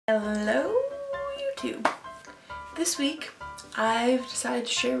2022. This week I've decided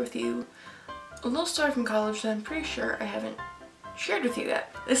to share with you a little story from college that I'm pretty sure I haven't shared with you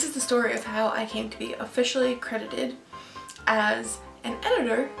yet. This is the story of how I came to be officially credited as an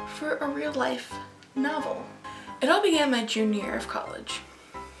editor for a real-life novel. It all began my junior year of college.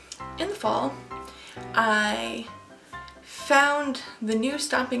 In the fall, I found the new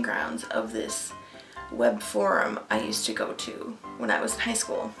stomping grounds of this web forum I used to go to when I was in high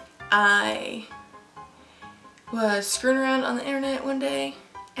school. I was screwing around on the internet one day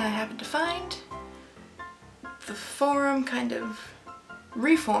and I happened to find the forum kind of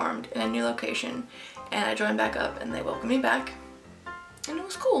reformed in a new location, and I joined back up and they welcomed me back and it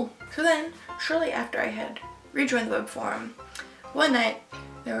was cool. So then, shortly after I had rejoined the web forum, one night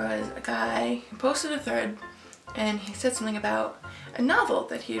there was a guy who posted a thread and he said something about a novel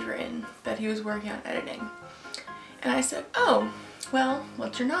that he had written that he was working on editing. And I said, oh, well,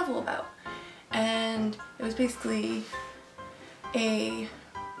 what's your novel about? And it was basically a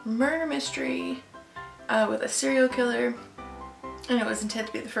murder mystery with a serial killer, and it was intended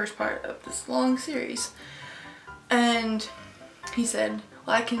to be the first part of this long series. And he said,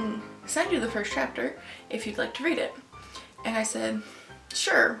 well, I can send you the first chapter if you'd like to read it. And I said,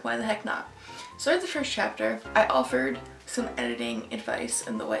 sure, why the heck not? So I read the first chapter. I offered some editing advice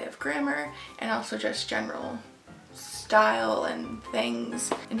in the way of grammar and also just general style and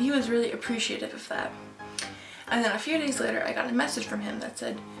things, and he was really appreciative of that. And then a few days later I got a message from him that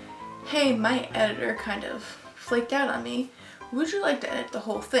said, hey, my editor kind of flaked out on me. Would you like to edit the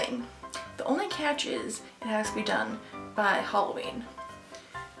whole thing? The only catch is it has to be done by Halloween,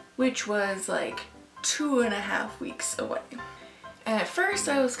 which was like 2.5 weeks away. And at first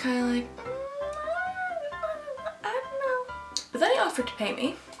I was kind of like, I don't know. But then he offered to pay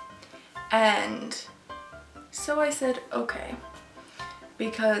me, and so I said okay,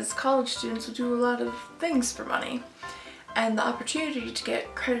 because college students will do a lot of things for money, and the opportunity to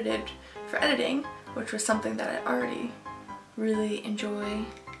get credited for editing, which was something that I already really enjoy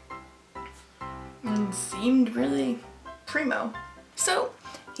and seemed really primo. So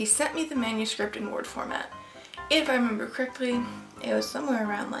he sent me the manuscript in Word format. If I remember correctly, it was somewhere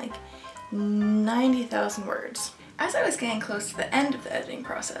around like 90,000 words. As I was getting close to the end of the editing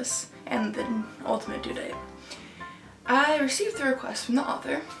process and the ultimate due date, I received the request from the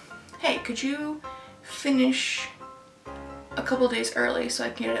author, hey, could you finish a couple days early so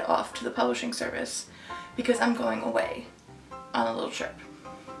I can get it off to the publishing service because I'm going away on a little trip.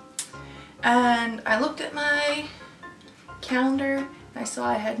 And I looked at my calendar and I saw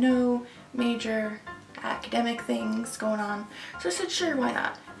I had no major academic things going on, so I said sure, why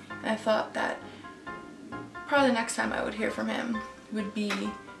not? And I thought that probably the next time I would hear from him would be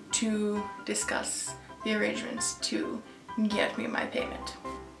to discuss the arrangements to get me my payment.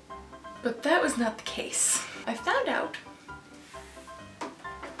 But that was not the case. I found out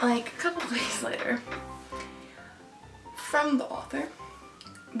like a couple days later from the author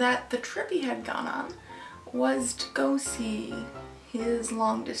that the trip he had gone on was to go see his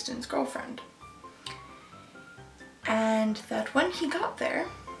long-distance girlfriend. And that when he got there,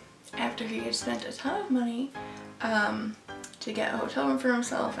 after he had spent a ton of money to get a hotel room for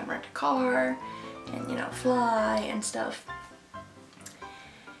himself and rent a car and, you know, fly and stuff,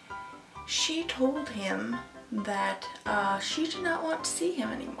 she told him that she did not want to see him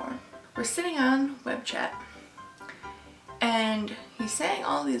anymore. We're sitting on web chat and he's saying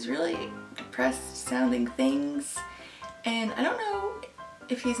all these really depressed sounding things, and I don't know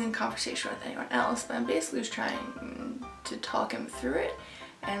if he's in conversation with anyone else, but I'm basically just trying to talk him through it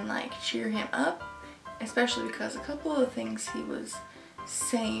and like cheer him up, especially because a couple of the things he was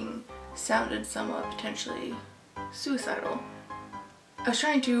saying sounded somewhat potentially suicidal. I was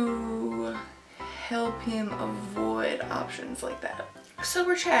trying to help him avoid options like that. So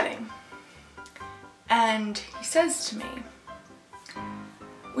we're chatting and he says to me,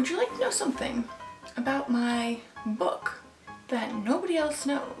 would you like to know something about my book that nobody else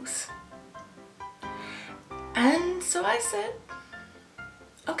knows? And so I said,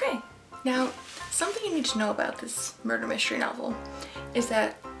 okay. Now, something you need to know about this murder mystery novel is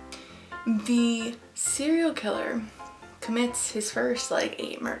that the serial killer commits his first like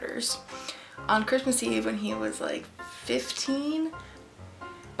 8 murders on Christmas Eve when he was like 15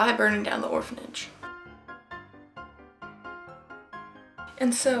 by burning down the orphanage.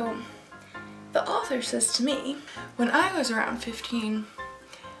 And so the author says to me, when I was around 15,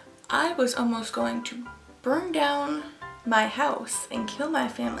 I was almost going to burn down my house and kill my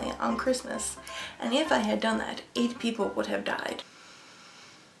family on Christmas, and if I had done that, 8 people would have died.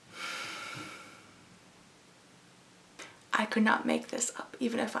 I could not make this up,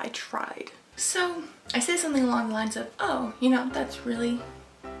 even if I tried. So I say something along the lines of, oh, you know, that's really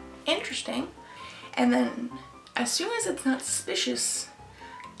interesting. And then as soon as it's not suspicious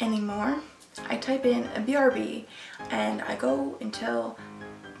anymore, I type in a BRB and I go and tell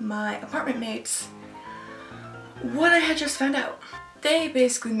my apartment mates what I had just found out. They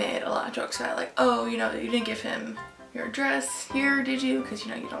basically made a lot of jokes about like, oh, you know, you didn't give him your address here, did you? Because,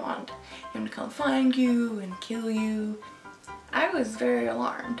 you know, you don't want him to come find you and kill you. I was very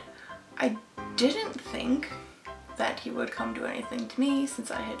alarmed. I didn't think that he would come do anything to me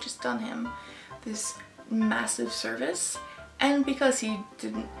since I had just done him this massive service, and because he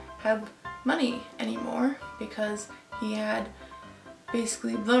didn't have money anymore because he had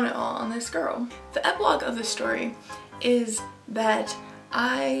basically blown it all on this girl. The epilogue of the story is that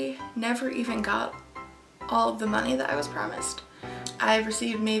I never even got all of the money that I was promised. I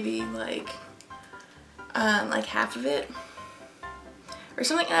received maybe like half of it or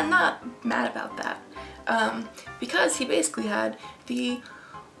something, and I'm not mad about that because he basically had the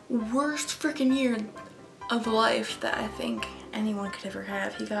worst freaking year of life that I think anyone could ever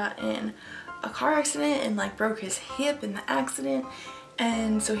have. He got in a car accident and like broke his hip in the accident,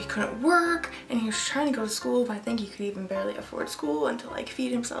 and so he couldn't work, and he was trying to go to school, but I think he could even barely afford school and to like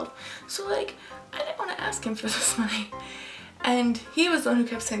feed himself. So like I didn't want to ask him for this money, and he was the one who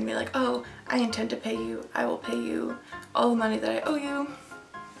kept saying to me like, oh, I intend to pay you, I will pay you all the money that I owe you.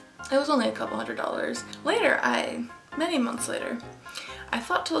 It was only a couple $100s. Later, many months later, I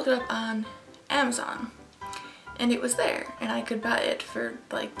thought to look it up on Amazon, and it was there, and I could buy it for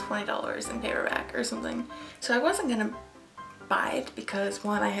like $20 in paperback or something. So I wasn't gonna buy it because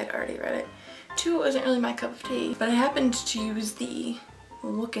one, I had already read it, two, it wasn't really my cup of tea, but I happened to use the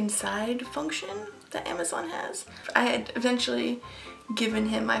look inside function that Amazon has. I had eventually given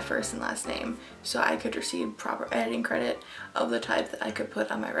him my first and last name so I could receive proper editing credit of the type that I could put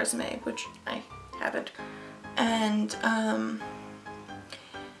on my resume, which I haven't. And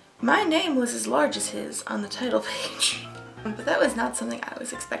my name was as large as his on the title page, but that was not something I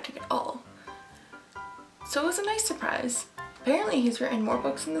was expecting at all. So it was a nice surprise. Apparently he's written more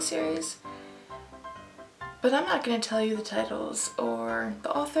books in the series, but I'm not going to tell you the titles or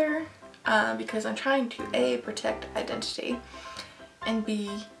the author because I'm trying to A, protect identity, and B,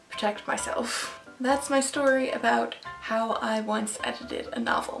 protect myself. That's my story about how I once edited a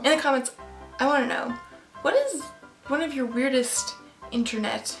novel. In the comments, I want to know, what is one of your weirdest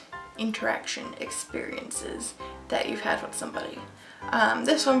internet interaction experiences that you've had with somebody?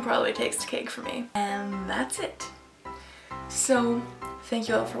 This one probably takes the cake for me. And that's it. So, thank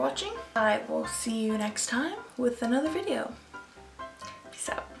you all for watching. I will see you next time with another video. Peace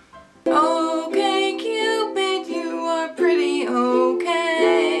out. Okay, Cupid, you are pretty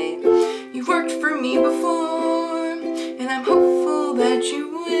okay. You've worked for me before, and I'm hopeful that you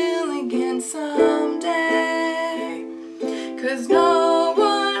will again someday. 'Cause no